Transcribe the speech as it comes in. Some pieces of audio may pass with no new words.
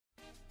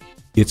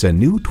It's a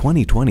new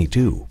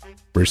 2022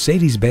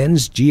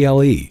 Mercedes-Benz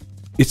GLE.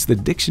 It's the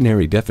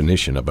dictionary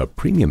definition of a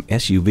premium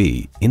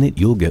SUV. In it,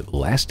 you'll get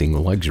lasting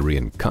luxury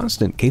and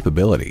constant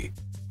capability.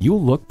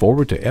 You'll look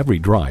forward to every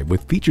drive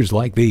with features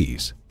like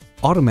these: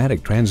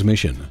 automatic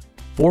transmission,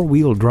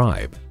 four-wheel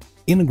drive,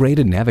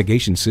 integrated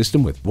navigation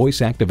system with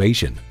voice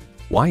activation,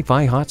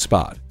 Wi-Fi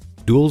hotspot,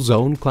 dual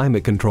zone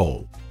climate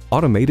control,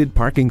 automated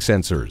parking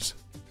sensors,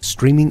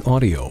 streaming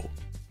audio,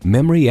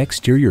 memory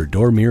exterior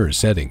door mirror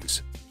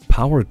settings,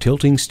 power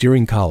tilting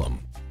steering column,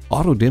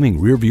 auto-dimming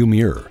rearview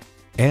mirror,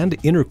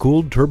 and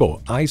intercooled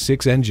turbo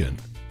i6 engine.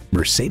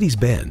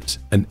 Mercedes-Benz,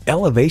 an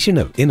elevation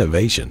of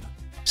innovation.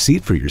 See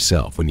it for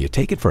yourself when you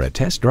take it for a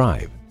test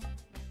drive.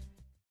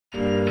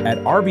 At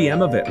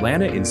RBM of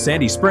Atlanta in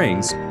Sandy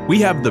Springs, we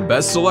have the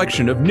best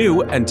selection of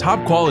new and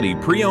top quality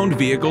pre-owned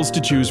vehicles to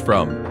choose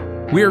from.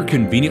 We are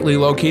conveniently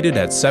located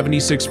at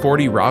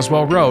 7640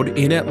 Roswell Road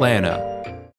in Atlanta.